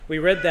We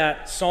read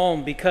that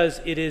psalm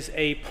because it is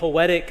a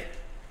poetic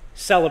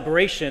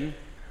celebration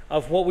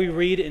of what we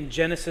read in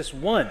Genesis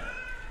 1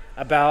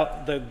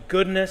 about the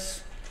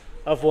goodness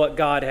of what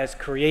God has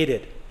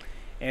created.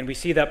 And we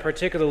see that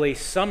particularly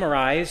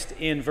summarized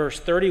in verse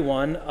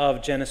 31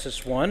 of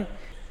Genesis 1,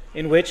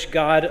 in which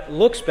God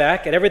looks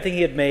back at everything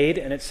he had made,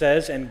 and it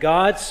says, "And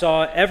God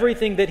saw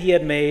everything that he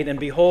had made, and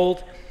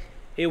behold,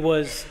 it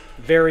was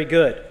very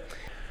good."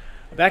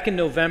 Back in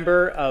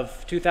November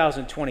of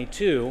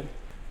 2022,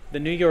 the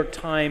New York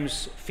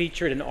Times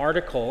featured an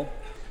article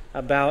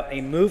about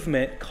a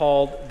movement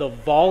called the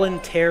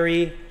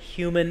Voluntary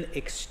Human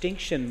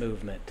Extinction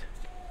Movement,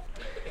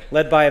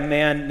 led by a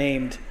man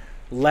named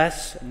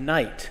Les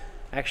Knight.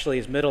 Actually,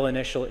 his middle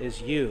initial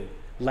is U,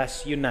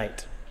 Les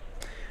Unite.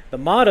 The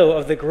motto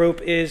of the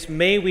group is,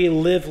 "May we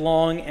live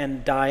long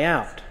and die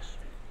out."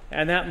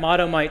 And that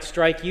motto might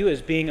strike you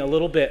as being a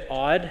little bit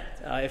odd,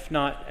 if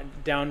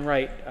not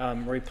downright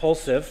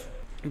repulsive.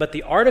 But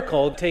the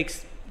article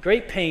takes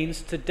great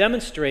pains to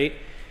demonstrate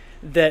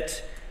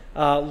that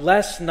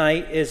Les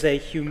Knight is a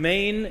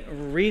humane,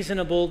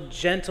 reasonable,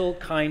 gentle,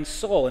 kind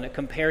soul. And it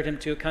compared him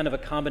to kind of a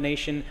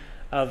combination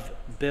of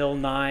Bill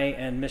Nye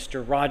and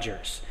Mr.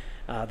 Rogers.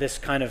 This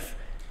kind of,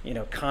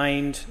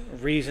 kind,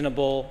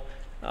 reasonable,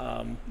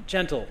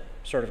 gentle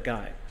sort of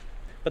guy.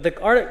 But the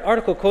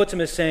article quotes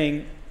him as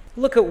saying,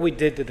 "Look at what we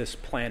did to this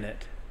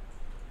planet.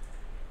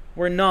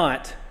 We're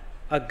not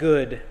a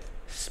good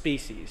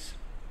species."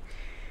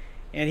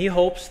 And he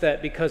hopes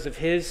that because of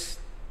his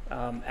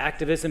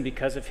activism,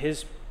 because of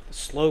his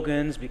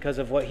slogans, because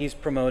of what he's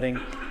promoting,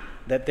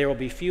 that there will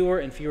be fewer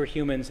and fewer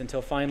humans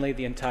until finally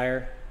the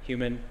entire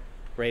human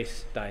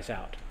race dies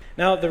out.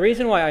 Now, the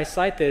reason why I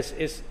cite this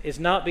is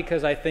not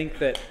because I think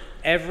that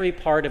every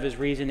part of his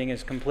reasoning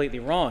is completely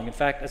wrong. In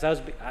fact, as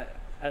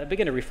I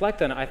began to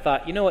reflect on it, I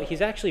thought, you know what,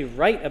 he's actually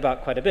right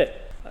about quite a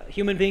bit.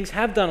 Human beings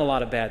have done a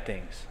lot of bad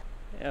things.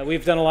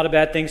 We've done a lot of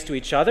bad things to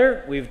each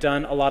other. We've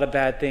done a lot of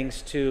bad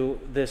things to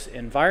this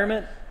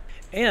environment.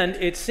 And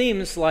it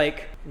seems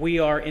like we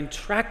are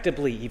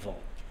intractably evil.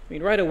 I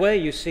mean, right away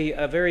you see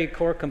a very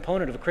core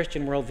component of a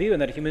Christian worldview,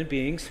 in that human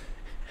beings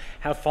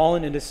have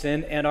fallen into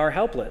sin and are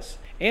helpless.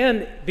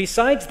 And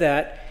besides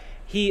that,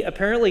 he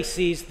apparently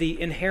sees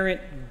the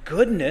inherent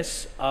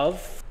goodness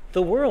of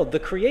the world, the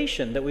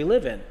creation that we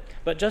live in.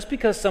 But just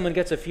because someone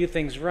gets a few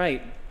things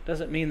right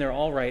doesn't mean they're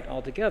all right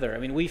altogether. I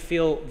mean, we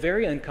feel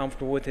very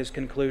uncomfortable with his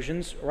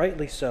conclusions,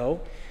 rightly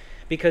so,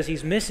 because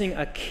he's missing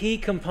a key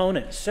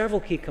component, several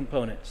key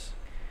components.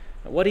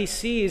 What he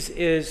sees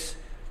is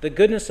the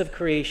goodness of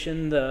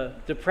creation, the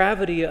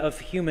depravity of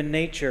human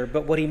nature,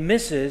 but what he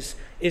misses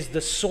is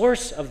the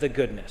source of the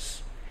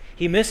goodness.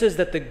 He misses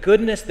that the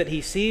goodness that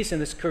he sees in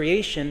this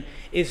creation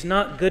is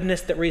not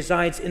goodness that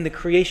resides in the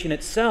creation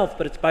itself,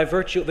 but it's by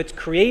virtue of its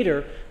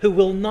creator, who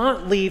will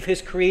not leave his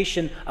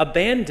creation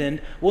abandoned,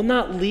 will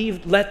not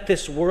let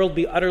this world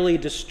be utterly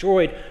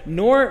destroyed,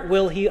 nor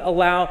will he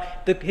allow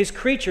his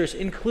creatures,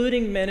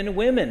 including men and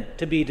women,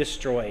 to be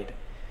destroyed.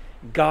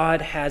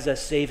 God has a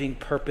saving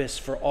purpose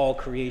for all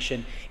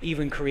creation,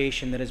 even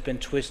creation that has been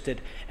twisted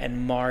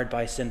and marred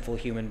by sinful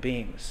human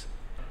beings.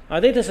 I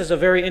think this is a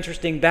very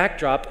interesting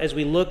backdrop as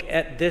we look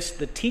at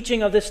the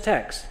teaching of this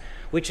text,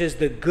 which is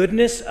the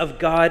goodness of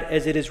God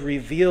as it is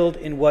revealed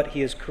in what he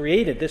has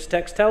created. This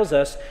text tells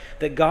us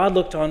that God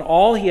looked on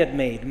all he had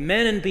made,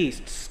 men and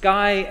beasts,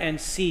 sky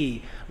and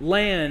sea,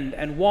 land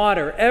and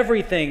water,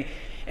 everything,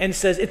 and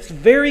says it's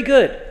very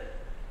good.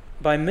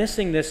 By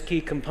missing this key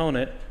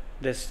component,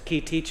 this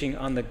key teaching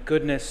on the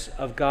goodness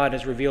of God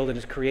as revealed in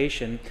his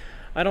creation,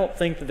 I don't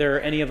think that there are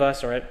any of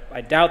us, or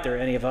I doubt there are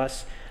any of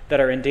us, that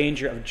are in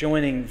danger of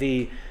joining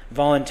the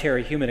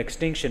voluntary human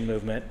extinction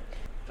movement.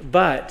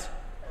 But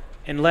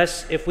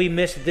if we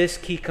miss this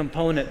key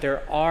component,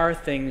 there are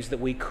things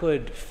that we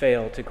could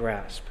fail to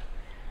grasp.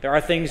 There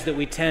are things that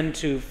we tend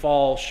to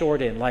fall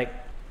short in, like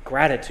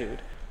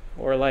gratitude,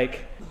 or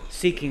like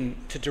seeking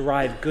to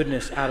derive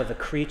goodness out of the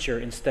creature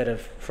instead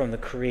of from the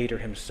Creator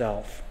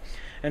himself.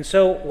 And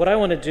so what I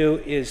want to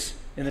do is,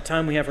 in the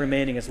time we have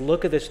remaining, is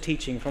look at this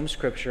teaching from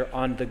Scripture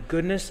on the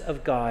goodness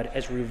of God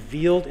as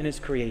revealed in his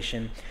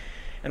creation.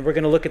 And we're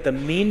going to look at the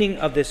meaning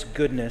of this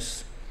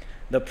goodness,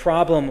 the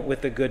problem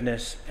with the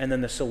goodness, and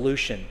then the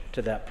solution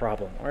to that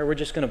problem. All right, we're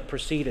just going to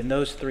proceed in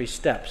those three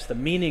steps: the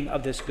meaning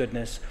of this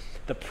goodness,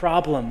 the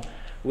problem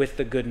with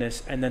the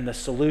goodness, and then the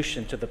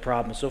solution to the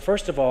problem. So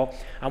first of all,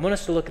 I want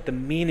us to look at the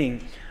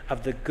meaning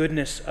of the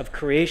goodness of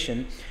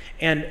creation.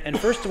 And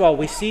first of all,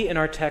 we see in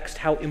our text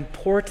how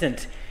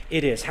important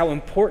it is, how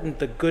important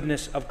the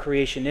goodness of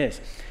creation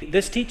is.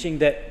 This teaching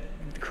that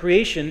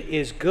creation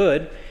is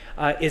good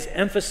is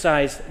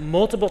emphasized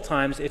multiple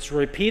times. It's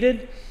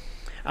repeated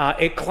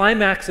It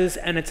climaxes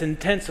and it's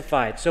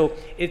intensified. So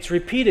it's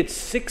repeated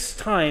 6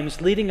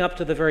 times leading up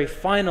to the very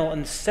final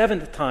and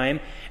 7th time,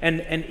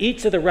 and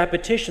each of the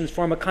repetitions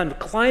form a kind of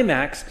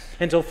climax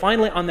until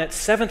finally on that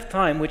 7th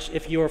time, which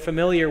if you're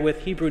familiar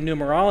with Hebrew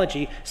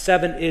numerology,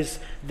 7 is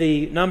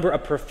the number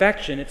of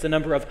perfection, it's the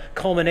number of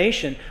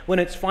culmination. When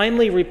it's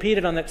finally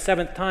repeated on that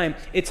 7th time,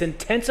 it's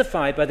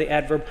intensified by the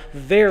adverb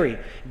very.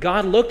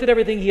 God looked at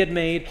everything he had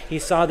made, he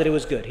saw that it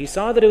was good. He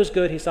saw that it was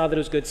good, he saw that it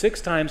was good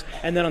 6 times,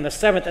 and then on the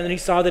 7th, and then he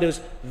saw that it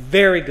was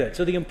very good.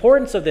 So the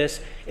importance of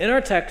this in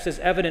our text is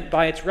evident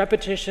by its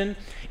repetition,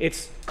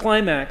 its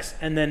climax,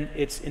 and then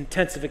its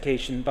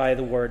intensification by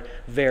the word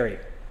very.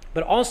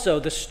 But also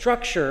the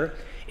structure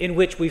in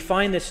which we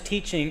find this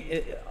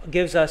teaching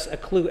gives us a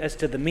clue as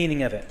to the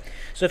meaning of it.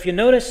 So if you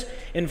notice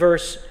in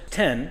verse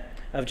 10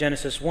 of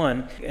Genesis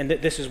 1, and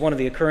this is one of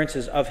the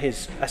occurrences of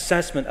his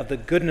assessment of the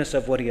goodness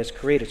of what he has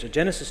created. So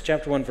Genesis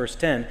chapter 1, verse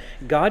 10,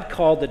 God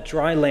called the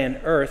dry land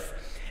earth,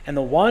 and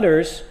the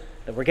waters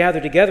that were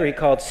gathered together he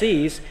called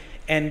seas,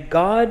 and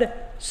God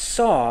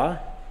saw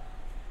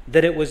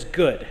that it was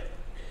good.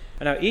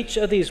 Now, each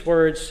of these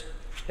words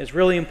is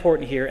really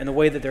important here in the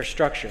way that they're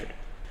structured.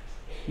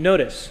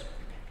 Notice,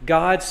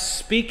 God's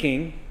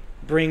speaking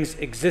brings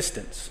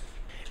existence,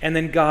 and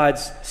then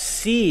God's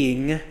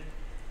seeing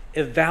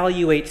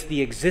evaluates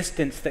the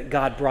existence that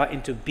God brought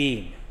into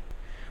being,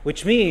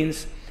 which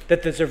means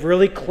that there's a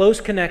really close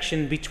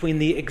connection between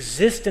the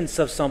existence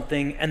of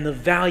something and the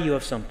value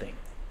of something.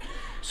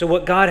 So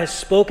what God has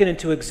spoken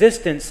into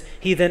existence,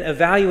 he then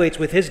evaluates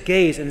with his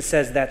gaze and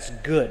says that's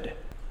good.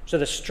 So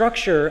the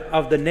structure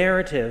of the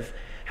narrative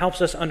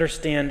helps us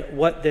understand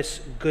what this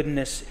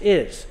goodness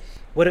is.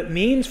 What it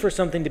means for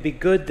something to be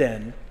good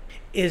then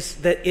is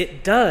that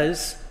it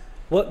does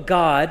what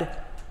God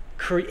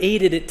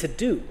created it to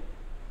do.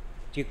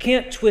 You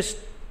can't twist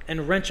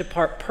and wrench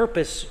apart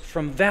purpose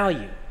from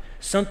value.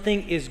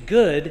 Something is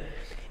good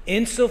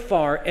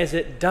insofar as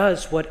it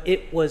does what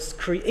it was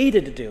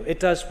created to do. It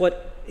does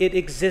what it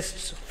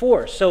exists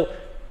for. So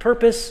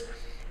purpose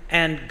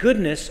and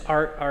goodness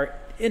are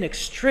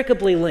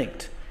inextricably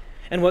linked.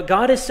 And what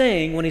God is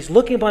saying when he's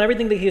looking upon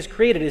everything that he has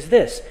created is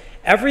this: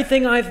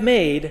 everything I've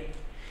made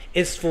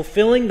is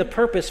fulfilling the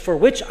purpose for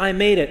which I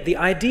made it. The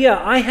idea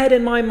I had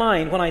in my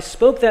mind when I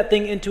spoke that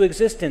thing into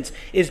existence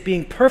is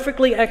being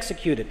perfectly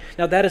executed.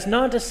 Now, that is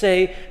not to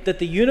say that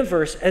the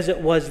universe as it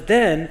was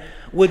then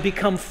would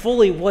become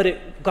fully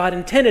what God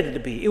intended it to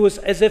be. It was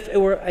as if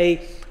it were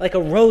like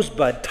a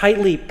rosebud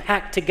tightly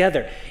packed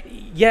together,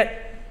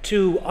 yet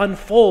to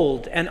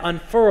unfold and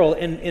unfurl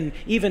in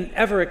even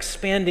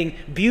ever-expanding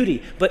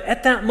beauty. But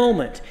at that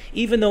moment,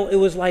 even though it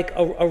was like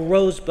a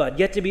rosebud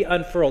yet to be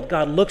unfurled,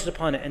 God looks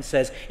upon it and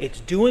says,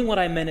 it's doing what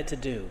I meant it to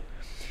do.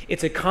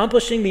 It's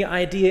accomplishing the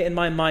idea in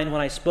my mind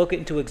when I spoke it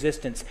into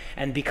existence.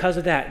 And because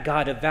of that,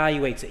 God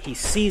evaluates it. He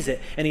sees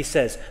it and he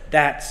says,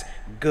 that's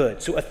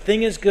good. So a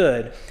thing is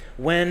good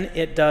when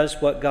it does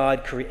what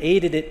God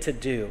created it to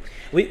do.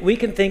 We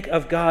can think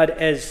of God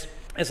as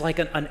like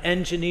an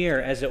engineer,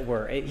 as it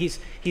were.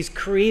 He's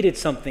created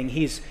something,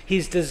 he's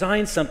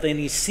designed something, and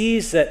he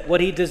sees that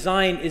what he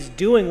designed is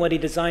doing what he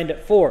designed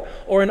it for.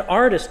 Or an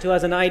artist who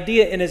has an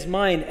idea in his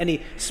mind and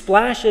he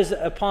splashes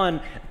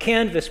upon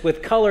canvas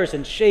with colors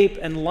and shape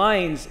and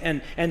lines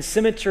and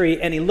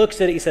symmetry, and he looks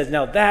at it, he says,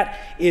 now that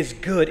is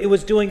good. It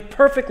was doing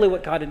perfectly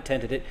what God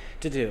intended it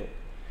to do.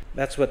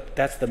 That's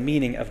the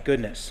meaning of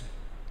goodness.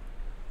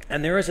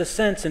 And there is a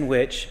sense in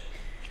which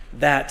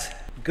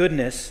that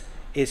goodness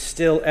is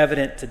still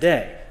evident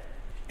today.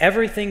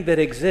 Everything that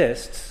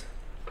exists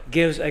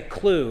gives a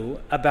clue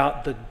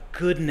about the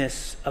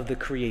goodness of the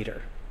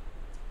Creator.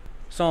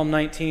 Psalm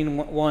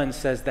 19:1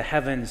 says, the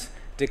heavens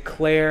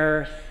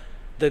declare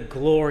the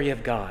glory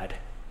of God,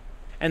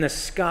 and the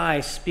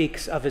sky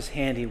speaks of his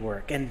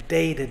handiwork, and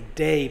day to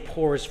day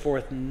pours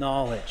forth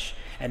knowledge,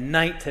 and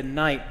night to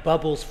night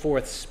bubbles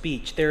forth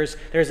speech. There's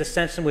a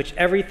sense in which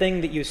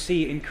everything that you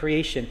see in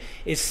creation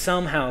is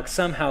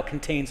somehow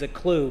contains a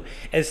clue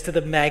as to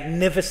the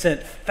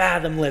magnificent,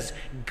 fathomless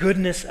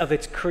goodness of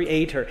its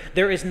creator.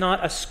 There is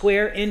not a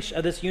square inch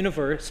of this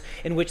universe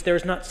in which there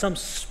is not some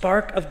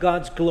spark of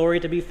God's glory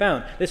to be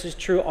found. This is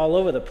true all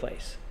over the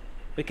place.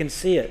 We can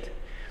see it.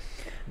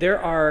 There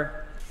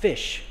are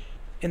fish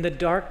in the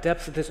dark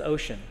depths of this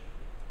ocean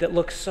that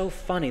look so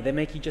funny, they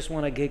make you just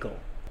want to giggle.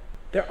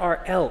 There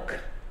are elk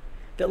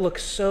that look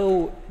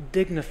so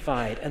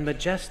dignified and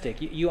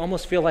majestic, you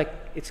almost feel like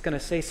it's going to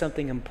say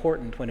something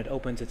important when it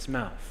opens its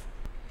mouth.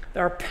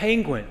 There are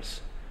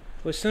penguins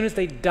who, as soon as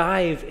they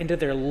dive into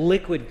their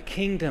liquid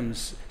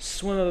kingdoms,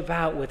 swim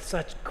about with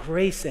such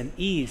grace and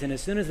ease, and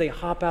as soon as they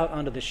hop out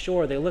onto the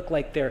shore, they look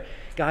like they're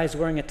guys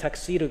wearing a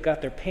tuxedo,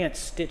 got their pants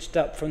stitched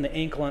up from the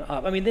ankle on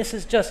up. I mean, this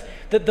is just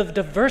the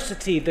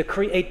diversity, the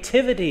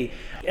creativity.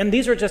 And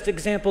these are just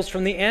examples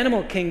from the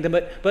animal kingdom,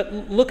 but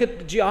look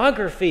at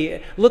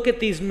geography. Look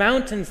at these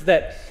mountains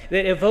that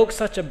evoke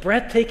such a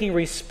breathtaking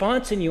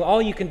response in you.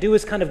 All you can do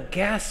is kind of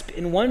gasp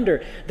in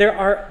wonder. There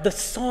are the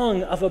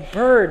song of a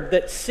bird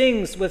that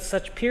sings with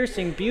such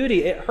piercing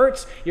beauty. It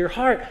hurts your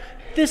heart.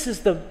 This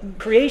is the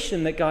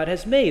creation that God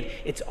has made.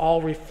 It's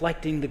all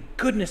reflecting the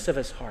goodness of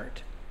his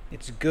heart.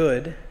 It's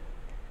good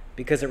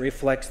because it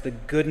reflects the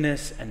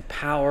goodness and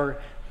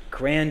power,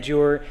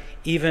 grandeur,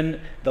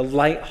 even the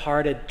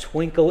light-hearted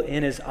twinkle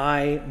in his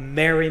eye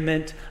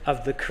merriment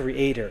of the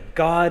Creator.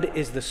 God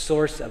is the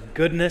source of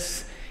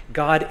goodness.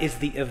 God is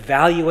the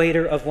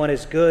evaluator of what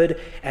is good,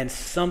 and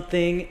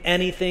something,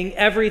 anything,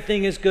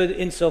 everything is good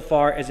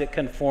insofar as it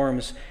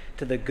conforms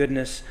to the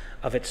goodness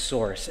of its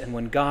source. And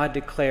when God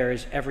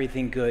declares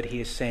everything good,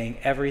 he is saying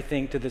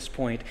everything to this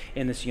point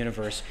in this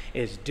universe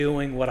is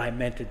doing what I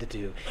meant it to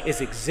do,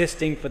 is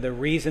existing for the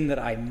reason that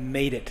I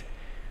made it.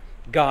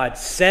 God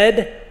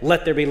said,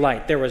 let there be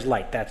light. There was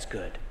light. That's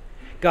good.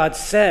 God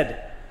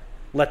said,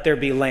 let there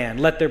be land.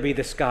 Let there be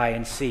the sky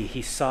and sea.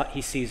 He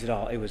sees it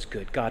all. It was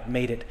good. God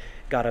made it.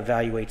 God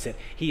evaluates it.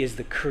 He is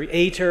the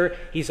creator.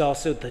 He's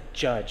also the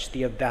judge,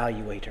 the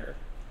evaluator.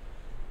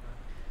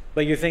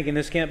 But you're thinking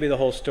this can't be the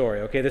whole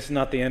story. Okay, this is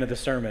not the end of the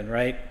sermon,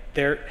 right?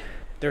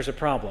 There's a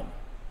problem.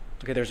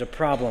 Okay, there's a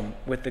problem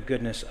with the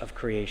goodness of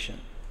creation.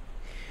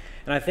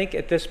 And I think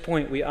at this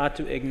point we ought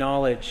to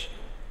acknowledge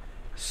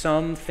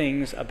some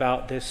things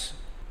about this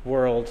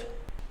world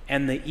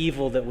and the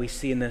evil that we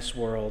see in this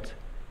world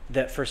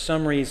that for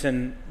some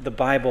reason the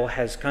Bible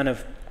has kind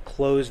of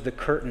closed the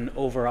curtain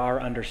over our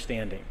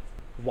understanding.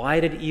 Why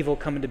did evil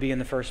come into being in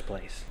the first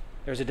place?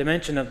 There's a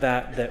dimension of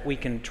that we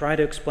can try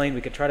to explain,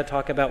 we could try to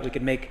talk about, we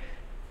could make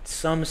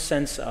some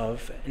sense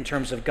of in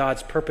terms of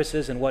God's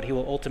purposes and what he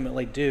will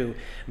ultimately do.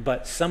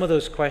 But some of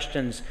those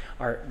questions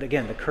are,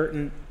 again, the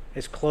curtain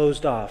is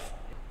closed off.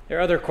 There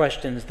are other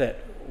questions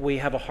that we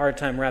have a hard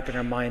time wrapping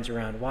our minds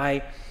around.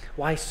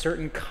 Why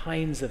certain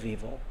kinds of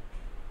evil?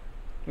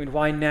 I mean,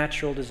 why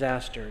natural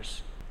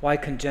disasters? Why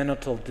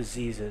congenital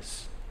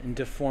diseases and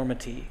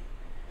deformity?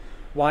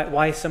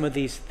 Why some of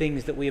these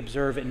things that we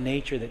observe in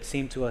nature that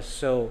seem to us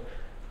so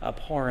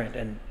abhorrent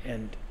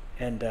and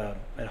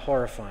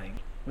horrifying?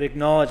 We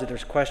acknowledge that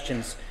there's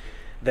questions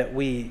that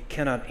we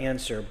cannot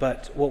answer,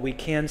 but what we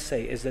can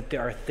say is that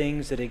there are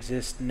things that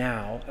exist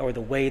now, or the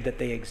way that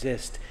they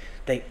exist,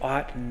 they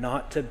ought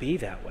not to be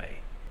that way.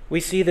 We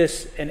see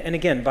this, and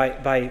again,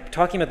 by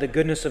talking about the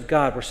goodness of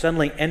God, we're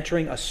suddenly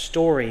entering a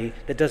story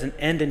that doesn't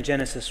end in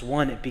Genesis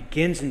 1. It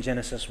begins in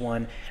Genesis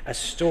 1, a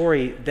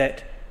story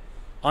that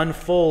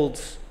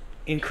unfolds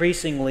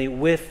increasingly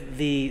with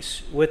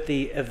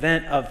the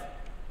event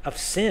of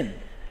sin,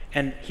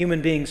 and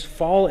human beings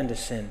fall into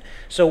sin.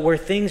 So where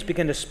things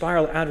begin to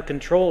spiral out of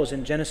control is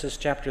in Genesis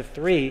chapter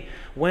 3,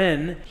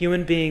 when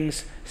human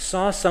beings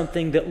saw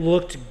something that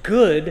looked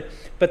good,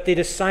 but they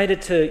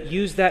decided to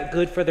use that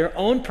good for their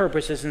own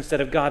purposes instead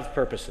of God's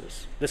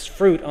purposes. This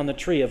fruit on the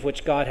tree of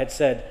which God had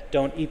said,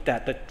 don't eat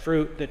that,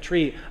 the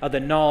tree of the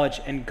knowledge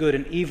and good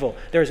and evil.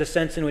 There's a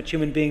sense in which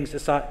human beings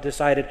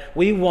decided,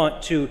 we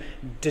want to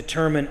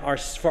determine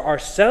for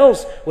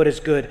ourselves what is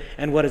good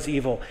and what is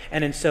evil,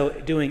 and in so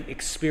doing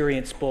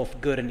experience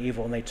both good and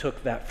evil, and they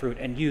took that fruit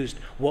and used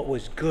what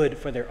was good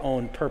for their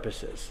own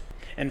purposes.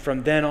 And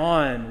from then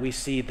on, we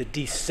see the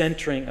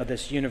decentering of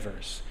this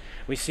universe.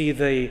 We see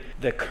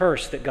the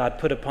curse that God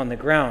put upon the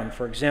ground.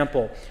 For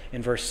example,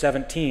 in verse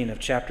 17 of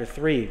chapter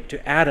 3,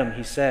 to Adam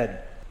he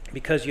said,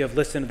 because you have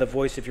listened to the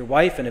voice of your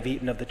wife and have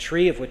eaten of the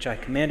tree of which I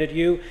commanded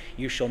you,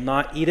 you shall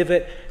not eat of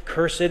it.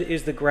 Cursed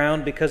is the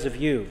ground because of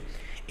you.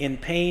 In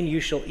pain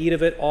you shall eat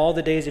of it all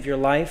the days of your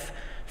life.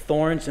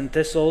 Thorns and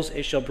thistles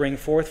it shall bring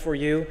forth for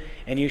you,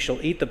 and you shall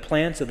eat the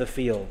plants of the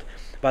field.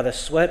 By the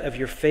sweat of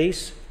your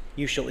face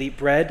you shall eat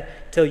bread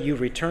till you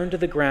return to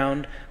the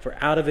ground, for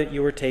out of it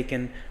you were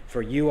taken,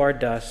 for you are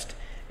dust,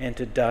 and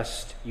to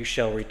dust you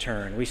shall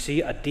return. We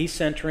see a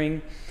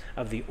decentering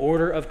of the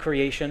order of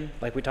creation,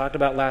 like we talked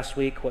about last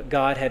week. What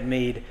God had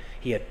made,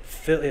 he had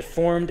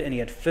formed and he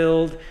had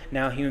filled.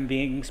 Now human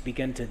beings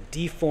begin to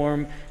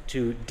deform,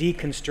 to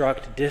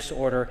deconstruct,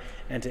 disorder,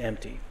 and to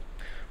empty.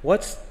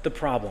 What's the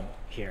problem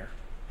here?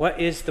 What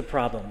is the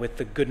problem with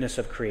the goodness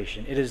of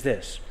creation? It is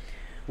this: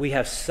 we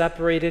have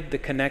separated the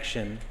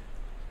connection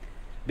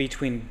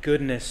between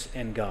goodness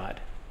and God.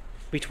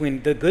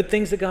 Between the good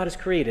things that God has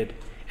created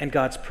and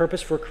God's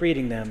purpose for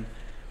creating them,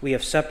 we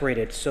have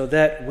separated so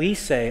that we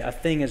say a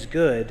thing is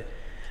good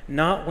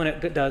not when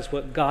it does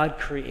what God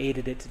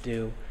created it to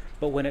do,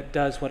 but when it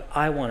does what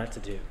I want it to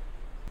do.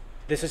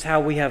 This is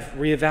how we have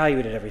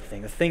reevaluated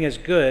everything. A thing is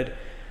good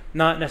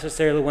not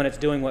necessarily when it's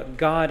doing what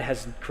God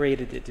has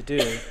created it to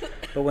do,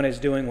 but when it's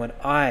doing what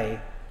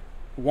I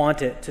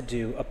want it to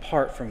do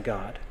apart from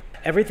God.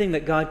 Everything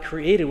that God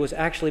created was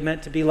actually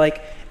meant to be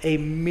like a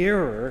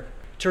mirror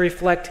to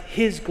reflect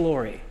his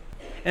glory.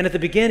 And at the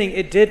beginning,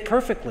 it did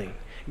perfectly.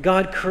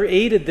 God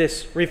created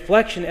this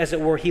reflection, as it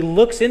were. He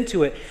looks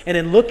into it, and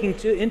in looking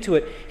into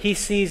it, he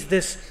sees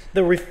this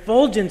the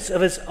refulgence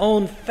of his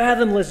own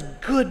fathomless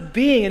good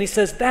being. And he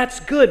says that's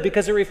good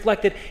because it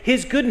reflected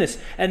his goodness.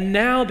 And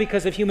now,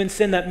 because of human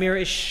sin, that mirror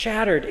is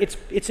shattered.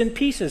 It's in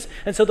pieces.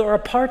 And so there are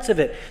parts of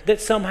it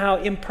that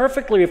somehow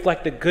imperfectly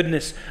reflect the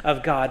goodness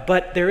of God.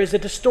 But there is a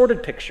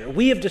distorted picture.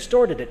 We have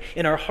distorted it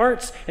in our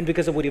hearts, and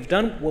because of what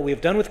we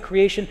have done with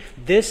creation,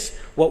 this,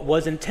 what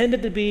was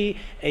intended to be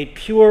a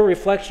pure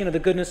reflection of the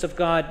goodness of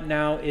God,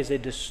 now is a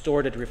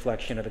distorted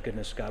reflection of the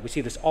goodness of God. We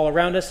see this all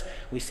around us.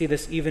 We see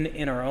this even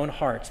in our own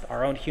hearts,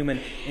 our own human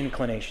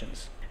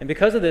inclinations. And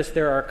because of this,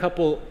 there are a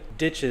couple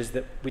ditches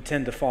that we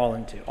tend to fall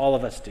into, all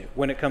of us do,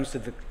 when it comes to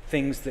the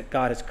things that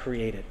God has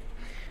created.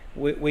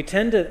 We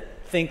tend to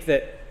think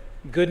that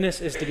goodness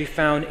is to be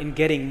found in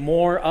getting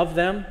more of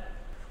them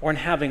or in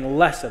having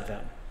less of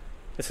them.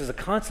 This is a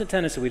constant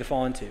tendency we to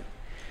fall into.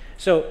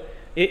 So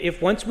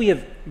if once we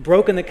have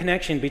broken the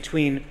connection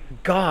between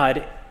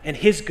God and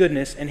his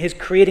goodness and his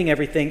creating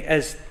everything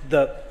as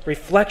the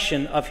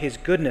reflection of his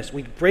goodness,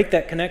 we break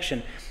that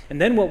connection. And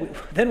then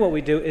what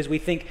we do is we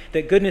think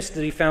that goodness is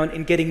to be found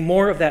in getting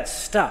more of that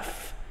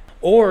stuff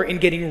or in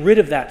getting rid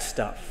of that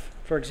stuff.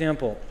 For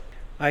example,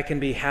 I can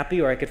be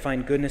happy, or I could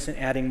find goodness in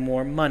adding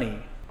more money,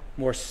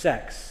 more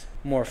sex,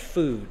 more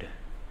food,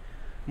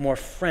 more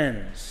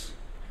friends,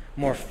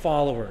 more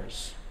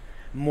followers,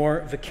 more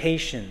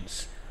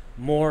vacations,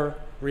 more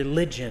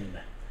religion,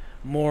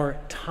 more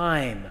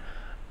time.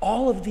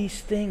 All of these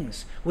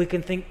things we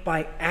can think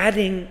by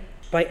adding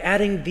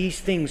these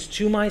things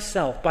to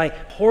myself, by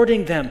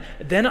hoarding them,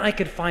 then I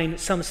could find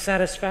some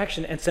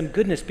satisfaction and some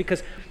goodness.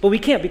 But we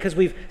can't, because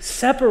we've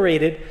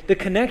separated the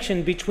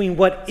connection between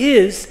what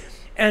is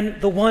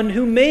and the one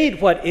who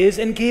made what is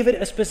and gave it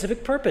a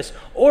specific purpose.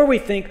 Or we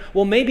think,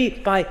 well, maybe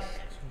by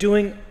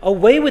doing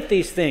away with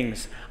these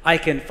things, I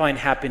can find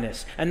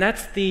happiness. And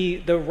that's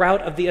the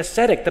route of the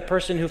ascetic, the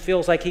person who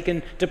feels like he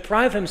can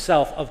deprive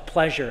himself of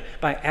pleasure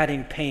by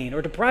adding pain,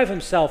 or deprive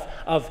himself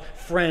of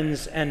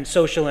friends and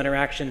social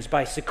interactions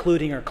by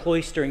secluding or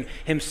cloistering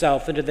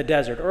himself into the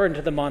desert or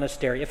into the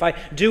monastery. If I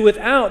do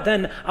without,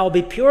 then I'll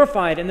be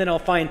purified and then I'll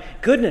find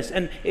goodness.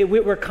 And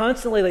we're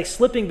constantly like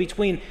slipping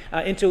between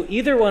into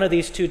either one of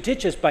these two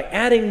ditches. By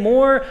adding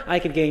more, I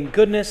can gain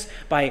goodness.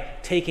 By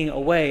taking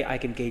away, I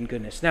can gain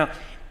goodness. Now,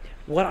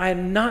 what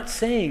I'm not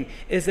saying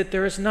is that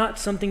there is not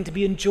something to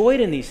be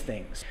enjoyed in these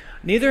things.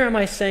 Neither am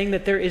I saying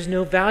that there is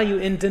no value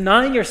in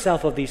denying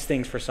yourself of these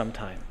things for some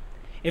time.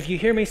 If you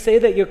hear me say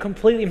that, you'll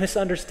completely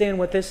misunderstand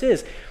what this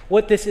is.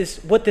 What this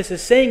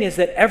is saying is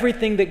that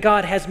everything that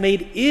God has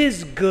made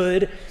is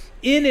good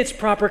in its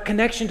proper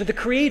connection to the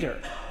Creator.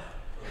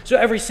 So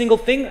every single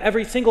thing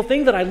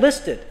that I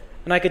listed,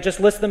 and I could just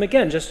list them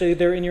again, just so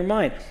they're in your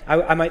mind.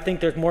 I might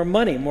think there's more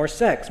money, more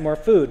sex, more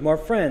food, more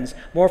friends,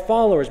 more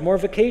followers, more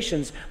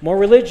vacations, more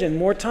religion,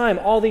 more time,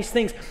 all these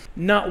things.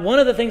 Not one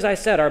of the things I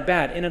said are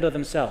bad in and of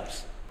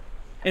themselves.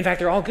 In fact,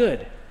 they're all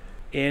good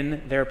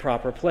in their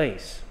proper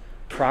place,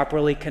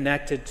 properly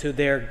connected to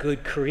their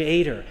good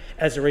Creator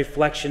as a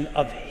reflection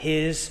of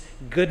his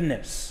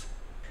goodness.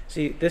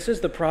 See, this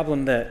is the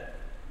problem that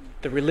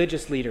the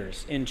religious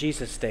leaders in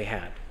Jesus' day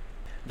had.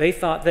 They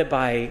thought that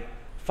by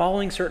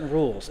following certain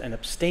rules and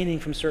abstaining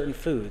from certain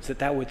foods,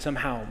 that would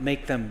somehow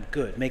make them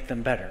good, make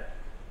them better.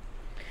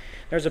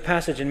 There's a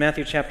passage in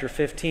Matthew chapter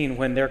 15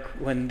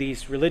 when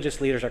these religious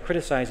leaders are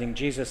criticizing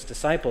Jesus'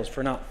 disciples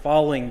for not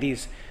following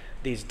these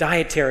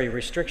dietary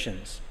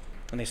restrictions.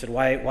 And they said,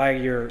 why are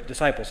your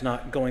disciples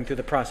not going through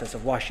the process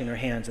of washing their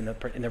hands in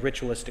the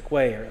ritualistic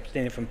way, or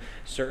abstaining from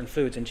certain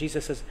foods? And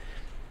Jesus says,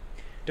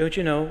 don't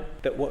you know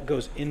that what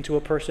goes into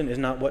a person is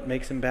not what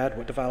makes him bad,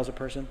 what defiles a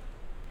person?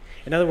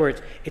 In other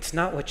words, it's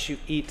not what you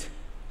eat,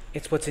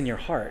 it's what's in your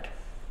heart.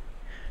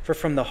 For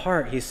from the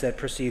heart, he said,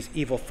 proceeds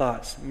evil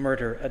thoughts,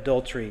 murder,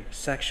 adultery,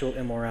 sexual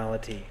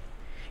immorality.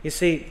 You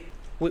see,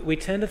 we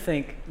tend to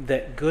think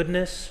that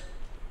goodness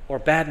or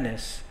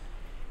badness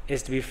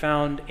is to be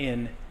found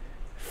in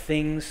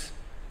things,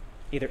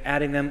 either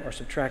adding them or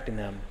subtracting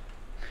them.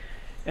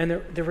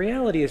 And the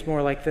reality is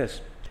more like this.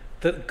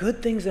 The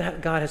good things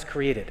that God has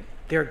created,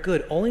 they're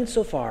good only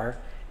insofar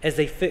as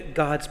they fit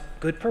God's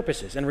good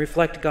purposes and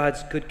reflect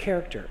God's good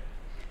character.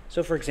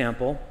 So, for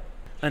example,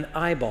 an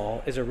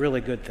eyeball is a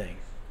really good thing,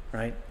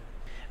 right?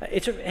 I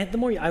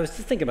was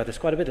just thinking about this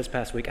quite a bit this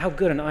past week, how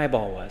good an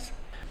eyeball was.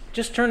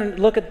 Just turn and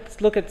look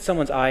at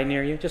someone's eye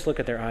near you. Just look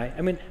at their eye.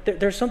 I mean,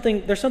 there's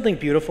something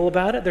beautiful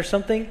about it.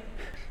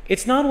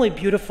 It's not only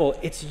beautiful,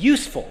 it's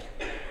useful.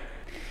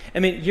 I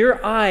mean,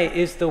 your eye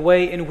is the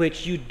way in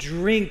which you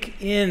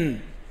drink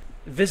in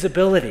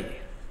visibility,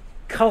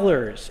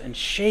 colors and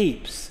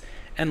shapes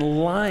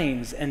and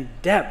lines and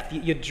depth.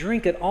 You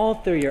drink it all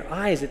through your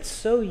eyes. It's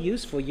so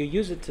useful. You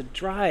use it to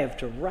drive,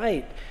 to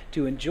write,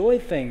 to enjoy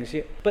things.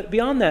 But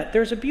beyond that,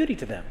 there's a beauty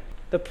to them.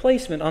 The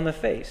placement on the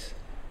face,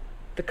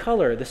 the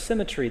color, the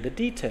symmetry, the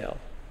detail,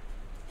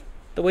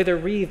 the way they're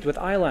wreathed with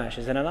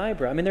eyelashes and an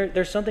eyebrow. I mean,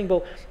 there's something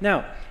both.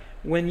 Now,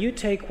 when you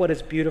take what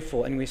is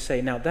beautiful and we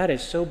say, now that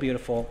is so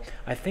beautiful,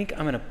 I think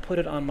I'm going to put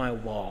it on my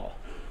wall.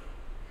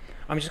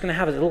 I'm just going to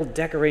have a little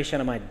decoration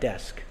on my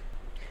desk.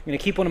 I'm going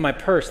to keep one in my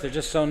purse. They're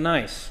just so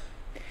nice.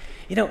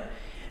 You know,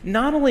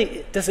 not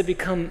only does it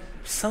become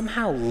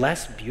somehow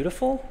less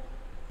beautiful,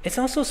 it's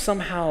also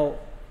somehow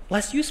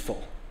less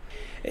useful.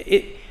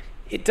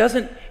 It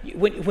doesn't,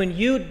 when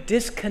you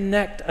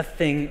disconnect a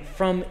thing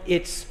from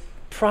its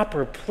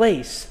proper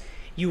place,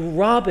 you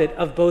rob it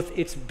of both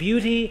its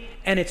beauty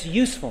and its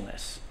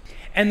usefulness.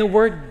 And the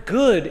word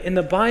good in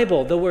the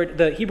Bible,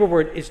 the Hebrew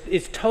word is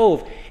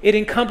tov. It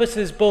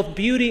encompasses both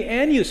beauty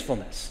and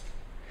usefulness.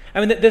 I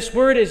mean, this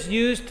word is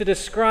used to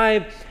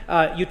describe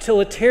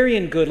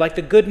utilitarian good, like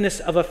the goodness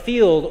of a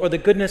field or the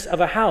goodness of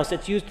a house.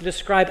 It's used to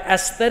describe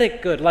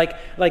aesthetic good, like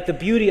the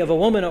beauty of a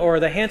woman or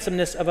the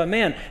handsomeness of a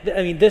man.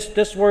 I mean,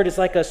 this word is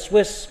like a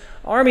Swiss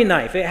Army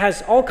knife. It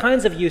has all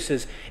kinds of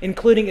uses,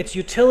 including its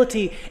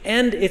utility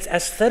and its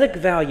aesthetic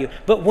value.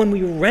 But when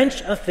we wrench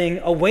a thing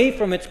away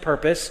from its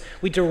purpose,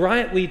 we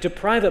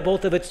deprive it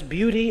both of its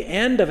beauty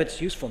and of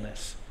its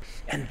usefulness.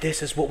 And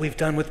this is what we've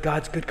done with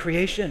God's good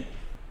creation.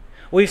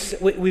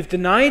 We've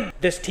denied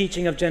this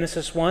teaching of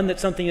Genesis 1 that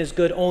something is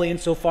good only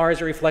insofar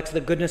as it reflects the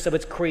goodness of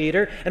its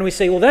creator. And we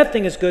say, well, that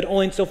thing is good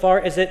only insofar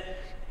as it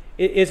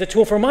is a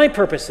tool for my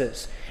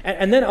purposes.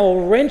 And then I'll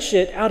wrench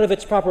it out of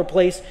its proper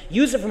place,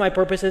 use it for my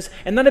purposes,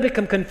 and then I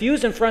become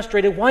confused and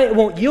frustrated why it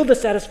won't yield the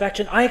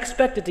satisfaction I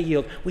expect it to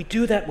yield. We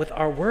do that with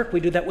our work. We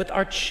do that with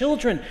our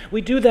children.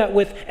 We do that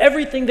with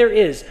everything there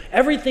is.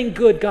 Everything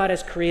good God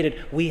has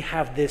created. We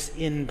have this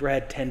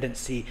inbred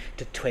tendency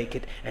to take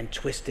it and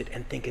twist it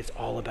and think it's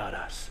all about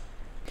us.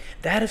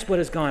 That is what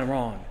has gone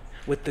wrong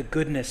with the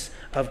goodness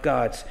of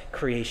God's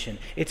creation.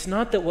 It's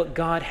not that what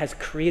God has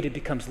created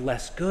becomes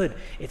less good.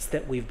 It's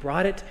that we've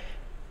brought it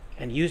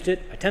and used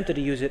it, attempted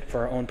to use it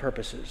for our own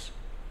purposes.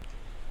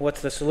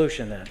 What's the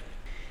solution then?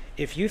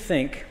 If you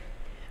think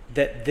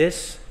that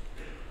this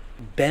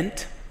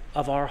bent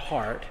of our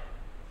heart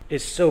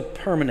is so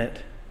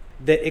permanent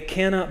that it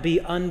cannot be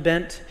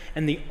unbent,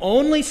 and the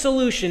only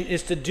solution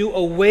is to do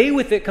away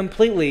with it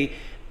completely,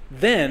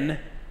 then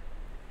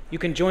you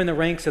can join the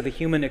ranks of the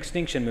human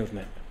extinction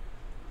movement.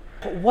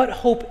 But what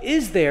hope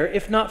is there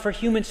if not for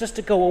humans just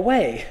to go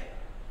away?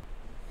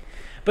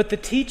 But the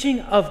teaching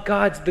of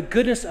the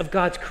goodness of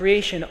God's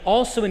creation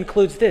also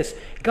includes this.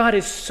 God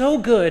is so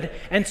good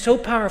and so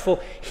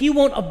powerful, he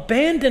won't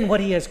abandon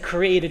what he has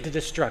created to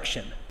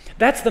destruction.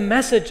 That's the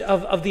message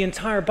of the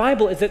entire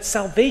Bible, is that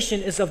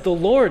salvation is of the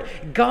Lord.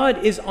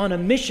 God is on a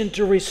mission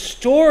to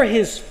restore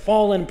his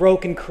fallen,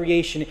 broken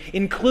creation,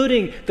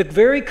 including the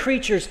very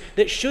creatures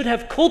that should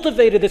have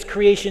cultivated this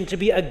creation to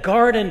be a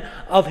garden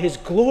of his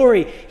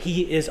glory.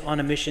 He is on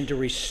a mission to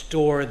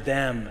restore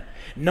them.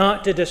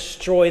 Not to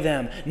destroy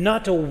them,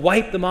 not to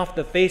wipe them off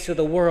the face of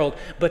the world,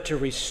 but to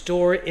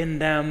restore in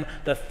them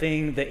the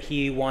thing that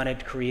he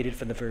wanted created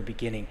from the very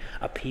beginning,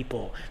 a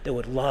people that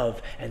would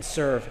love and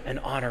serve and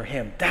honor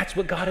him. That's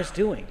what God is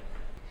doing.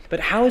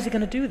 But how is he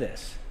going to do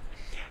this?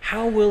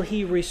 How will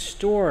he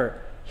restore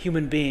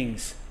human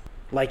beings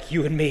like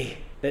you and me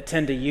that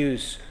tend to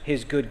use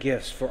his good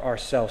gifts for our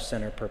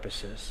self-centered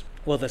purposes?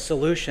 Well, the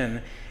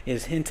solution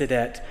is hinted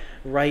at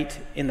right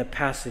in the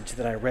passage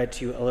that I read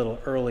to you a little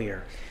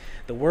earlier.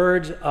 The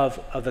words of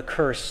the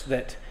curse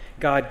that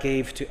God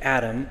gave to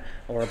Adam,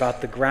 or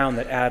about the ground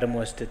that Adam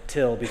was to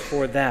till,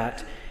 before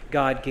that,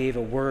 God gave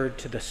a word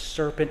to the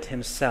serpent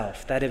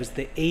himself. That is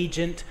the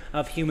agent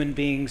of human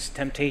beings'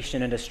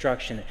 temptation and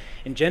destruction.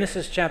 In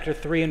Genesis chapter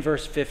 3 and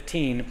verse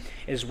 15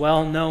 is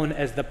well known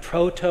as the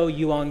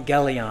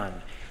proto-euangelion.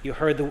 You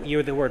heard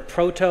the word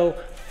proto,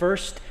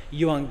 first,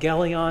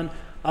 euangelion,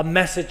 a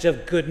message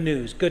of good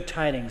news, good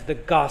tidings, the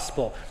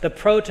gospel, the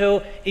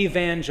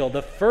proto-evangel,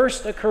 the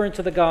first occurrence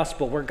of the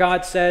gospel, where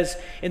God says,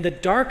 in the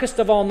darkest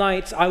of all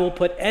nights, I will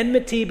put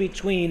enmity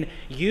between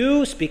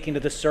you, speaking to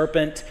the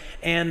serpent,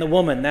 and the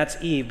woman, that's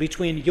Eve,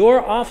 between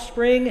your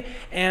offspring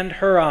and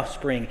her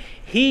offspring.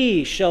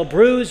 He shall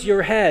bruise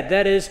your head.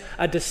 That is,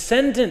 a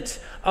descendant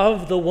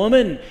of the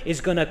woman is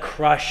going to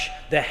crush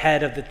the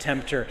head of the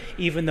tempter,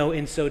 even though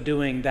in so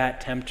doing that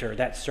tempter,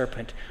 that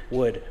serpent,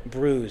 would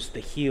bruise the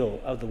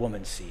heel of the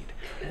woman's seed.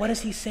 What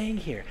is he saying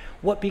here?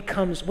 What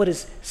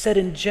is said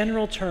in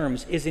general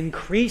terms is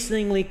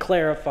increasingly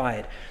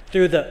clarified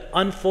through the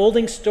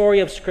unfolding story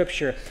of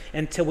Scripture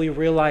until we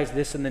realize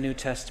this in the New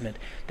Testament,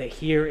 that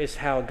here is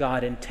how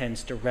God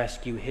intends to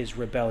rescue his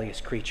rebellious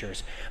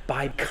creatures.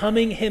 By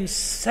coming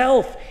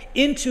himself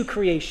into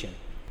creation,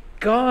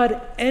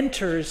 God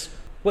enters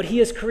what he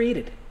has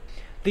created.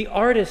 The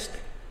artist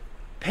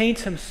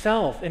paints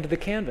himself into the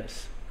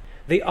canvas.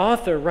 The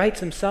author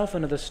writes himself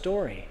into the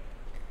story.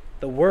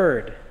 The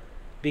Word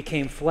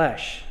became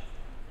flesh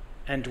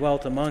and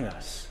dwelt among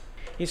us.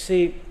 You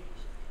see,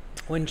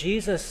 when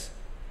Jesus,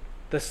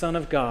 the Son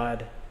of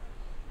God,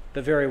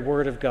 the very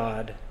Word of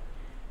God,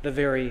 the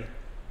very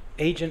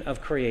agent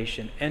of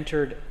creation,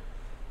 entered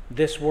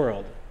this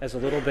world as a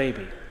little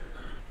baby,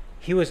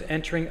 he was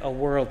entering a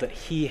world that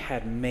he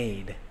had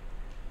made,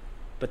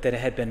 but that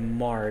had been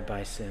marred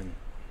by sin.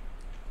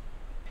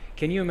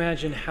 Can you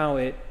imagine how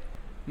it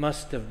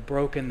must have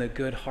broken the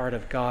good heart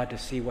of God to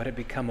see what had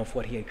become of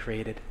what he had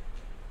created?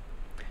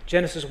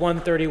 Genesis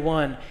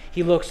 1:31,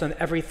 he looks on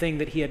everything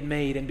that he had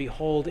made, and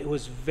behold, it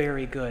was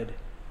very good.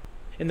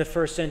 in the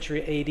first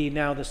century A.D.,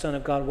 now the Son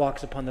of God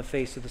walks upon the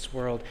face of this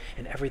world,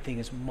 and everything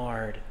is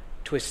marred,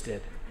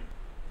 twisted,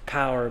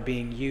 power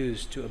being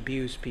used to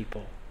abuse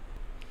people,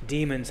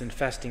 demons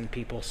infesting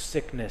people,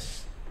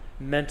 sickness,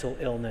 mental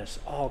illness,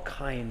 all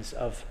kinds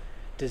of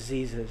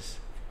diseases.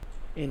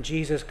 And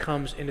Jesus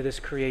comes into this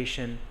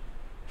creation.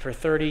 For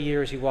 30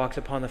 years he walks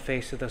upon the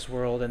face of this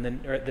world and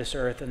then this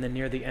earth, and then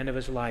near the end of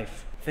his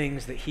life,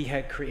 things that he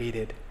had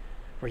created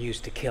were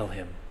used to kill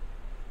him.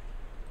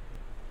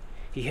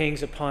 He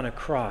hangs upon a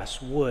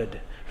cross,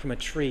 wood from a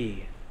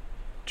tree,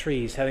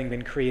 trees having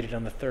been created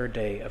on the third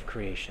day of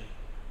creation.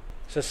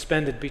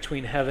 Suspended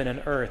between heaven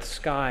and earth,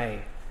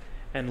 sky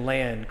and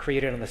land,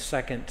 created on the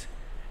second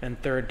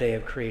and third day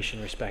of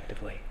creation,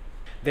 respectively.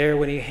 There,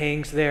 when he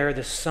hangs there,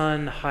 the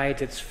sun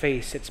hides its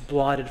face. It's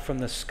blotted from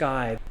the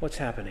sky. What's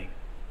happening?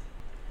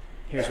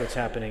 Here's what's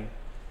happening.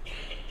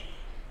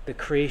 The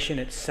creation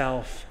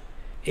itself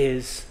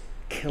is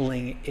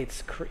killing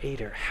its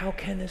creator. How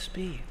can this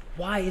be?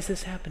 Why is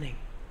this happening?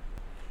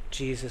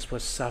 Jesus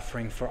was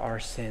suffering for our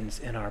sins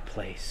in our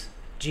place.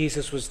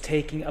 Jesus was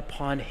taking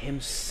upon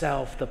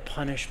himself the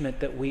punishment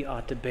that we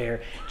ought to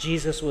bear.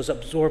 Jesus was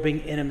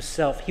absorbing in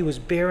himself. He was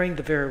bearing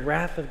the very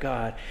wrath of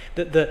God.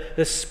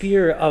 The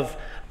spear of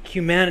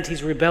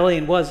humanity's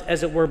rebellion was,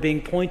 as it were,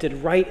 being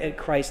pointed right at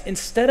Christ.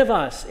 Instead of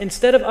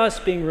us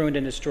being ruined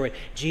and destroyed,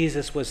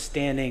 Jesus was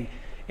standing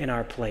in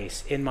our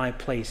place. In my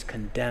place,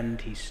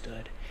 condemned he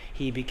stood.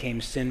 He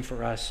became sin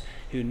for us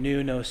who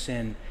knew no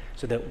sin,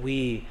 so that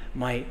we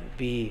might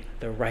be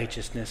the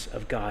righteousness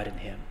of God in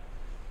him.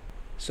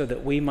 So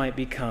that we might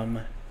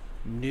become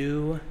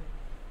new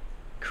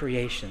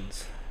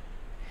creations.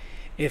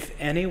 If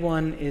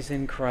anyone is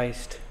in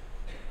Christ,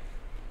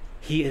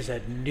 he is a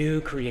new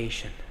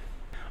creation.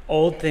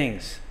 Old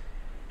things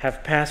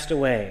have passed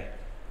away.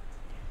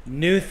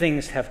 New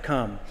things have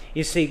come.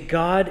 You see,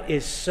 God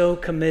is so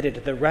committed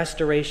to the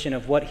restoration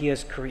of what he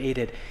has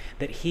created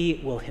that he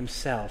will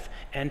himself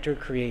enter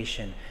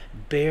creation,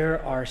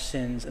 bear our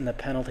sins and the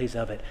penalties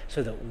of it,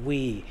 so that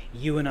we,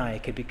 you and I,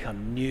 could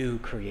become new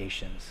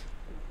creations.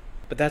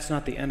 But that's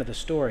not the end of the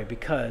story,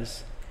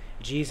 because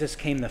Jesus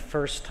came the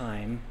first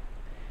time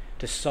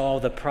to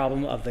solve the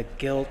problem of the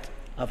guilt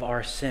of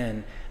our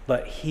sin,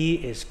 but he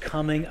is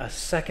coming a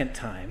second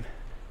time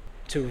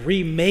to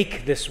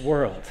remake this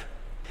world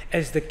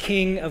as the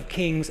King of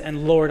Kings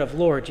and Lord of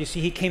Lords. You see,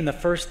 he came the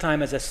first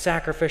time as a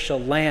sacrificial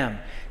lamb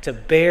to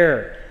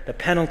bear the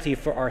penalty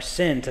for our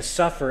sin, to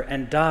suffer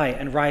and die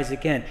and rise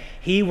again.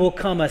 He will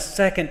come a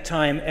second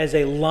time as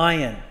a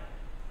lion.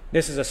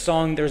 There's a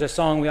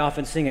song we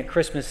often sing at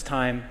Christmas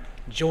time,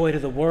 Joy to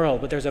the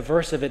World, but there's a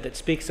verse of it that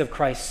speaks of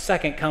Christ's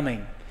second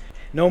coming.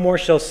 No more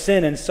shall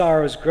sin and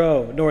sorrows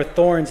grow, nor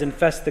thorns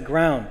infest the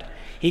ground.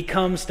 He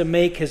comes to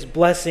make his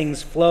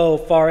blessings flow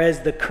far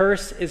as the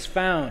curse is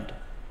found.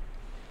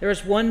 There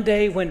is one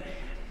day when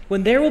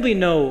there will be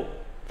no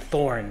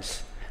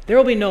thorns. There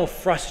will be no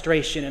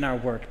frustration in our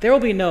work. There will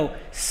be no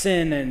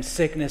sin and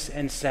sickness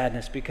and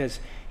sadness, because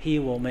he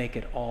will make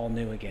it all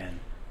new again.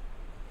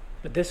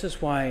 But this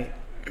is why,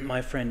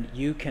 my friend,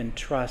 you can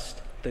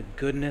trust the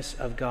goodness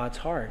of God's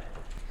heart.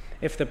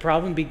 If the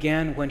problem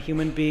began when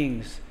human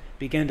beings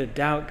began to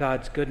doubt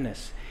God's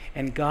goodness,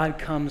 and God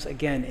comes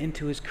again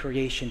into his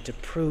creation to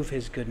prove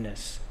his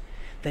goodness,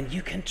 then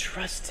you can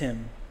trust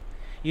him.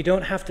 You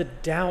don't have to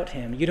doubt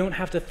him. You don't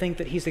have to think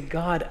that he's a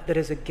God that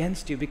is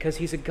against you, because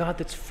he's a God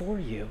that's for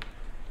you.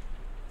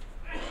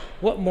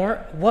 What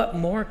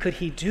more could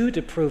he do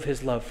to prove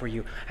his love for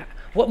you?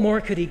 What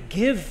more could he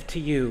give to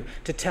you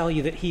to tell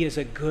you that he is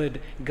a good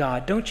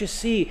God? Don't you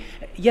see?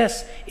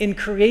 Yes, in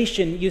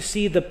creation you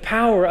see the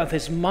power of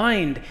his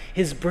mind,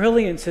 his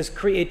brilliance, his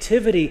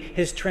creativity,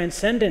 his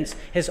transcendence,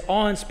 his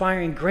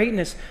awe-inspiring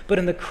greatness. But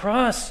in the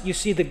cross you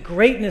see the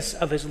greatness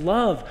of his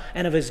love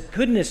and of his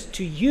goodness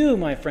to you,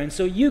 my friend,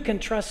 so you can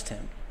trust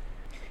him.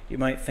 You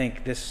might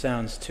think, this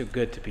sounds too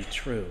good to be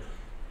true.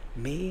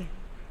 Me?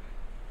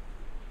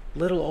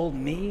 Little old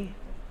me?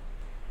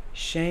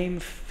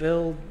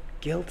 Shame-filled,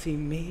 guilty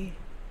me?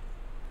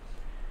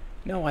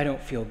 No, I don't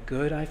feel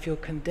good. I feel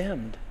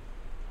condemned.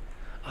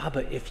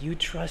 But if you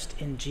trust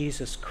in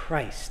Jesus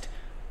Christ,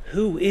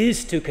 who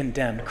is to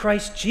condemn?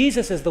 Christ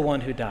Jesus is the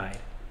one who died.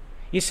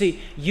 You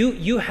see,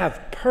 you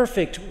have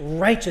perfect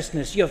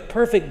righteousness. You have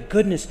perfect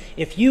goodness.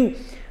 If you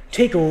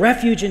take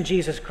refuge in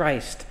Jesus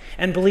Christ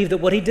and believe that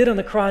what he did on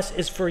the cross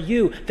is for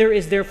you, there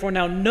is therefore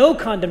now no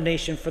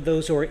condemnation for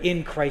those who are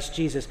in Christ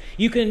Jesus.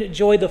 You can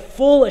enjoy the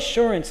full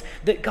assurance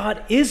that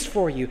God is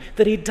for you,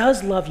 that he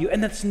does love you,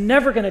 and that's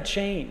never going to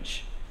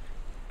change.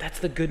 That's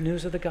the good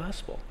news of the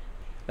gospel.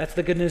 That's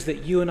the good news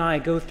that you and I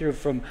go through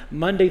from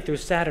Monday through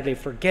Saturday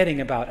forgetting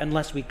about,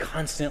 unless we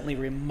constantly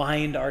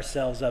remind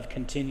ourselves of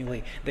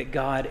continually that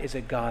God is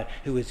a God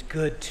who is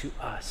good to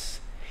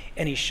us.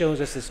 And he shows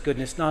us this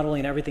goodness not only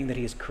in everything that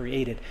he has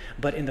created,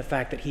 but in the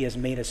fact that he has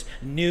made us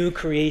new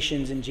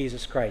creations in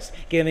Jesus Christ,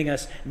 giving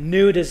us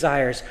new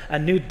desires, a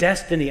new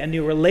destiny, a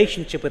new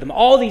relationship with him.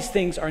 All these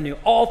things are new.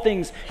 All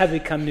things have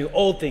become new.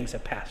 Old things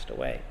have passed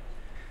away.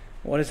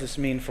 What does this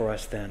mean for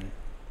us then?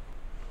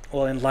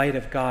 Well, in light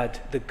of God,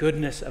 the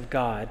goodness of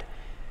God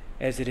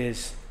as it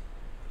is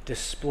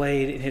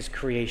displayed in his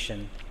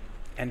creation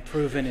and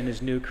proven in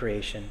his new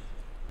creation,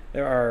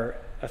 there are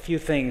a few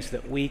things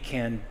that we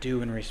can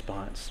do in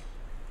response.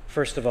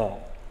 First of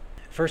all,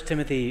 1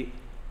 Timothy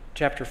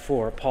chapter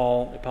 4,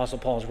 the Apostle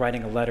Paul is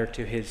writing a letter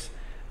to his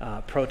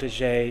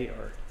protege,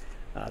 or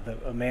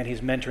a man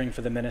he's mentoring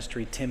for the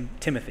ministry,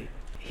 Timothy.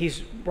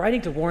 He's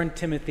writing to warn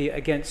Timothy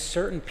against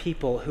certain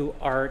people who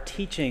are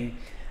teaching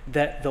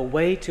that the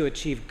way to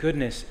achieve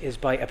goodness is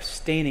by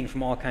abstaining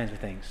from all kinds of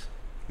things.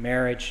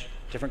 Marriage,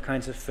 different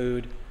kinds of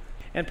food.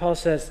 And Paul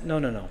says,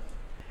 no.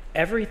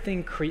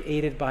 Everything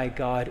created by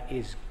God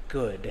is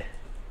good,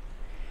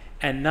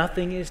 and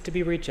nothing is to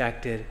be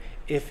rejected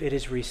if it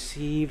is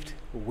received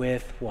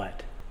with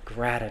what?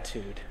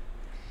 Gratitude.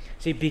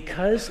 See,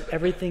 because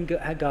everything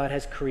God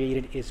has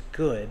created is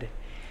good,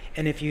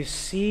 and if you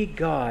see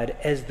God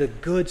as the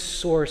good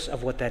source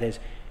of what that is,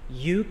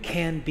 you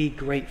can be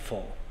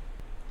grateful.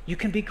 You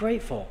can be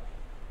grateful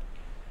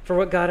for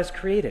what God has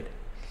created.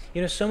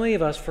 You know, so many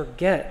of us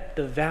forget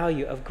the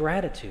value of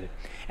gratitude.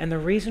 And the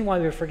reason why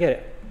we forget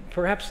it,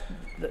 perhaps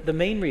the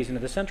main reason, or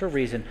the central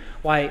reason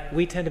why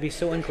we tend to be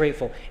so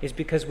ungrateful, is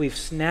because we've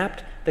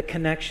snapped the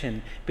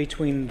connection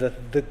between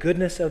the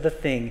goodness of the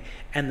thing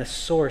and the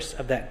source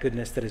of that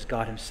goodness that is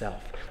God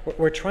himself.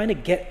 We're trying to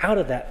get out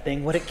of that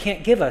thing what it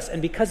can't give us,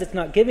 and because it's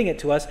not giving it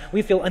to us,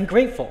 we feel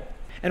ungrateful.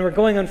 And we're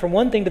going on from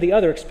one thing to the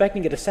other,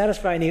 expecting it to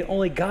satisfy a need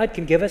only God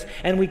can give us,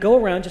 and we go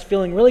around just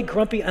feeling really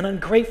grumpy and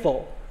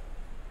ungrateful.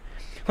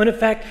 When in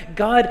fact,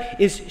 God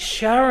is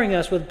showering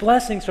us with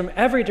blessings from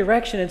every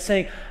direction and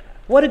saying,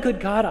 what a good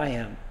God I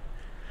am.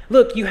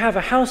 Look, you have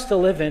a house to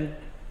live in.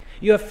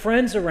 You have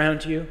friends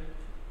around you.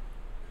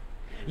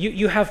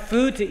 You have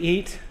food to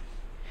eat.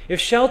 You have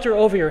shelter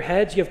over your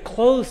heads. You have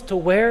clothes to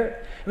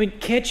wear. I mean,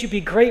 can't you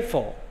be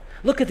grateful?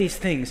 Look at these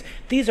things.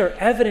 These are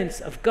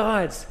evidence of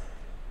God's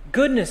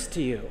goodness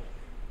to you.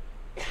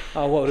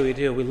 Oh, what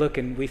do? We look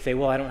and we say,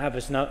 well, I don't have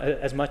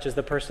as much as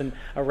the person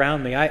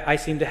around me. I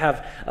seem to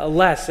have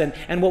less.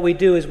 And what we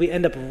do is we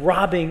end up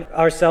robbing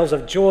ourselves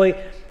of joy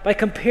by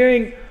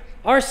comparing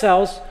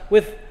ourselves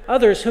with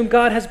others whom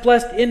God has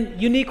blessed in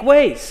unique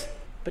ways.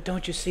 But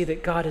don't you see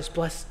that God has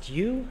blessed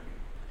you?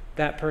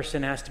 That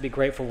person has to be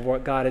grateful for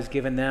what God has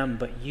given them,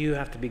 but you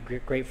have to be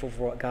grateful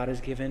for what God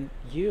has given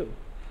you.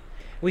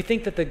 We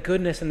think that the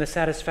goodness and the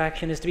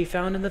satisfaction is to be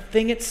found in the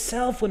thing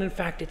itself, when in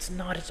fact it's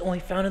not. It's only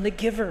found in the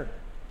giver.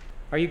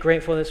 Are you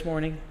grateful this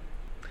morning?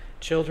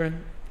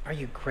 Children, are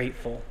you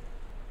grateful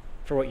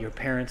for what your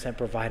parents have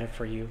provided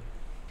for you?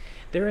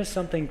 There is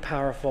something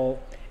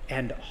powerful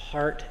and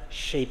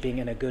heart-shaping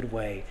in a good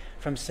way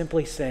from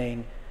simply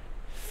saying,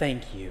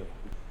 thank you.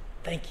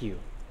 Thank you.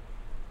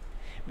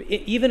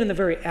 Even in the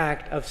very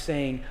act of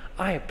saying,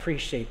 I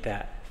appreciate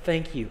that.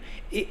 Thank you.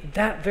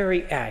 That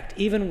very act,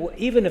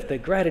 even if the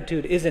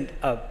gratitude isn't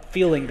a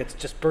feeling that's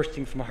just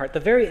bursting from a heart,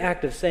 the very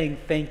act of saying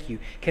thank you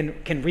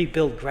can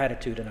rebuild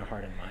gratitude in our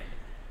heart and mind.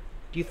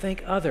 Do you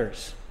thank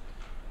others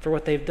for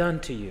what they've done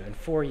to you and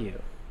for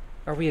you?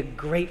 Are we a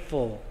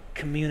grateful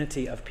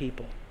community of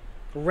people,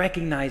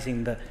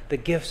 recognizing the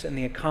gifts and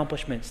the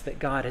accomplishments that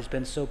God has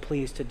been so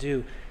pleased to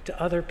do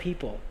to other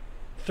people,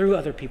 through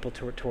other people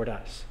toward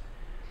us?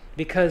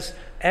 Because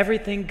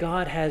everything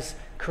God has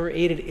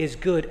created is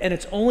good, and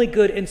it's only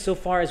good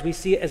insofar as we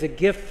see it as a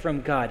gift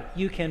from God.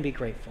 You can be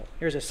grateful.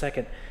 Here's a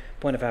second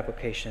point of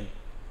application.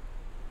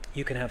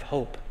 You can have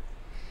hope.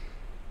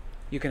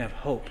 You can have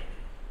hope.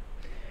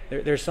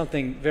 There's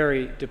something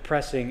very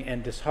depressing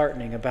and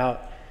disheartening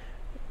about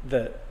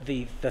the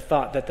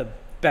thought that the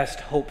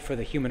best hope for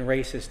the human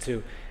race is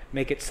to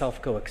make itself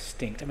go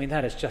extinct. I mean,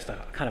 that is just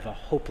a kind of a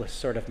hopeless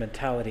sort of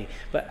mentality.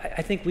 But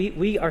I think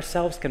we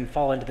ourselves can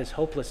fall into this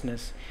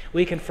hopelessness.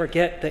 We can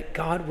forget that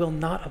God will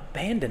not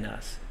abandon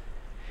us,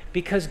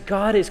 because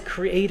God is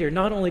creator,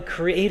 not only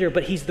creator,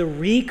 but he's the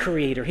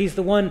recreator. He's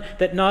the one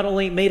that not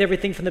only made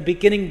everything from the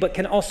beginning, but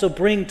can also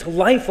bring to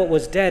life what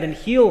was dead and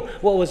heal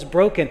what was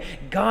broken.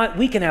 God,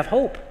 we can have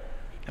hope.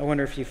 I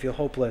wonder if you feel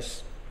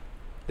hopeless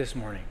this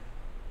morning.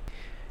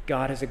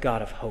 God is a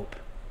God of hope.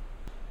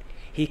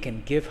 He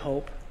can give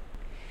hope.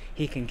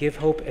 He can give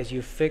hope as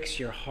you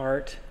fix your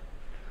heart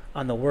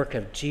on the work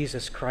of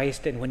Jesus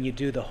Christ. And when you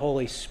do, the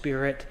Holy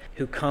Spirit,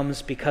 who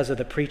comes because of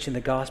the preaching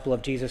the gospel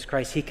of Jesus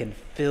Christ, he can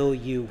fill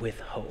you with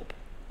hope.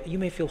 You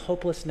may feel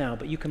hopeless now,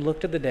 but you can look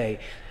to the day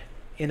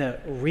in a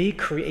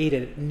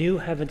recreated new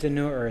heavens and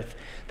new earth.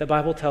 The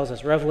Bible tells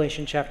us,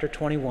 Revelation chapter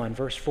 21,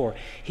 verse 4,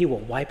 he will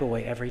wipe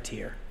away every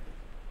tear.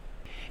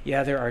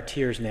 Yeah, there are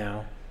tears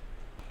now.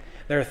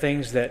 There are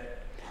things that,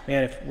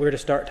 man, if we were to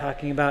start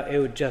talking about, it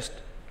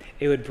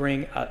would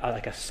bring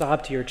like a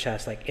sob to your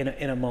chest, like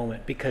in a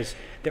moment, because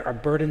there are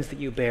burdens that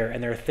you bear,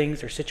 and there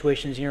are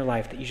situations in your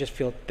life that you just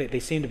feel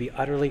they seem to be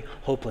utterly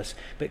hopeless.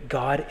 But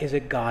God is a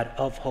God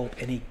of hope,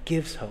 and he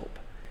gives hope.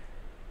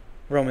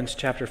 Romans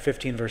chapter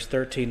 15, verse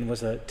 13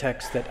 was a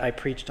text that I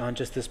preached on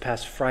just this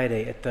past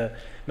Friday at the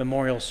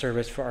memorial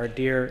service for our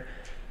dear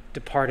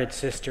departed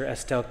sister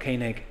Estelle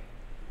Koenig.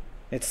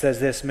 It says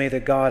this, may the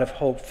God of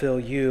hope fill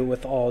you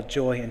with all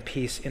joy and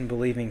peace in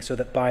believing, so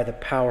that by the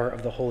power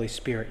of the Holy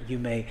Spirit you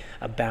may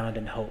abound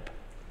in hope.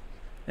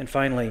 And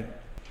finally,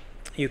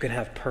 you can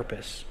have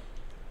purpose.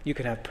 You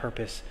can have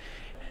purpose.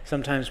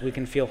 Sometimes we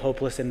can feel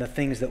hopeless in the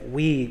things that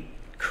we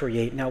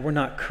create. Now, we're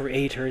not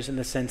creators in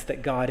the sense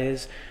that God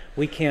is.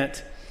 We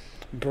can't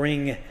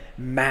bring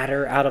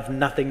matter out of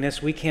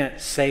nothingness. We can't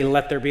say,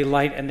 let there be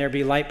light and there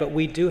be light, but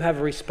we do have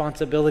a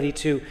responsibility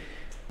to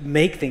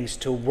make things,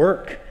 to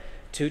work,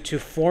 to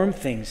form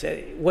things.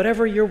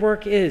 Whatever your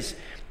work is,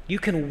 you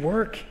can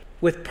work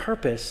with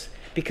purpose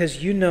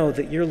because you know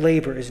that your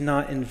labor is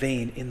not in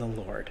vain in the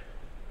Lord.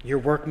 Your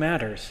work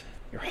matters.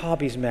 Your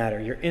hobbies matter.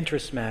 Your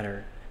interests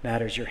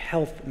matters. Your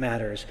health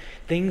matters.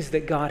 Things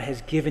that God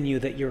has given you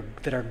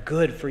that are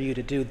good for you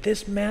to do.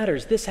 This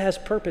matters. This has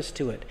purpose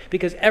to it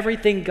because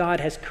everything God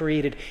has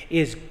created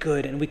is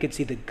good, and we can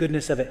see the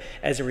goodness of it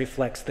as it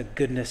reflects the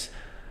goodness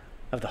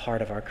of the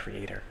heart of our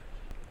Creator.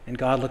 And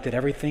God looked at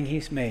everything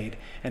He's made,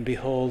 and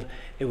behold,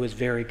 it was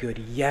very good.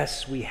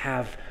 Yes, we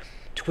have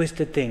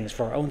twisted things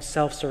for our own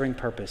self-serving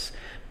purpose,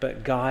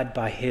 but God,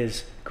 by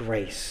His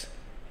grace,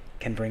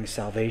 can bring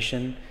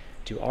salvation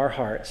to our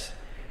hearts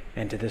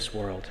and to this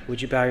world.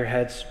 Would you bow your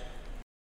heads?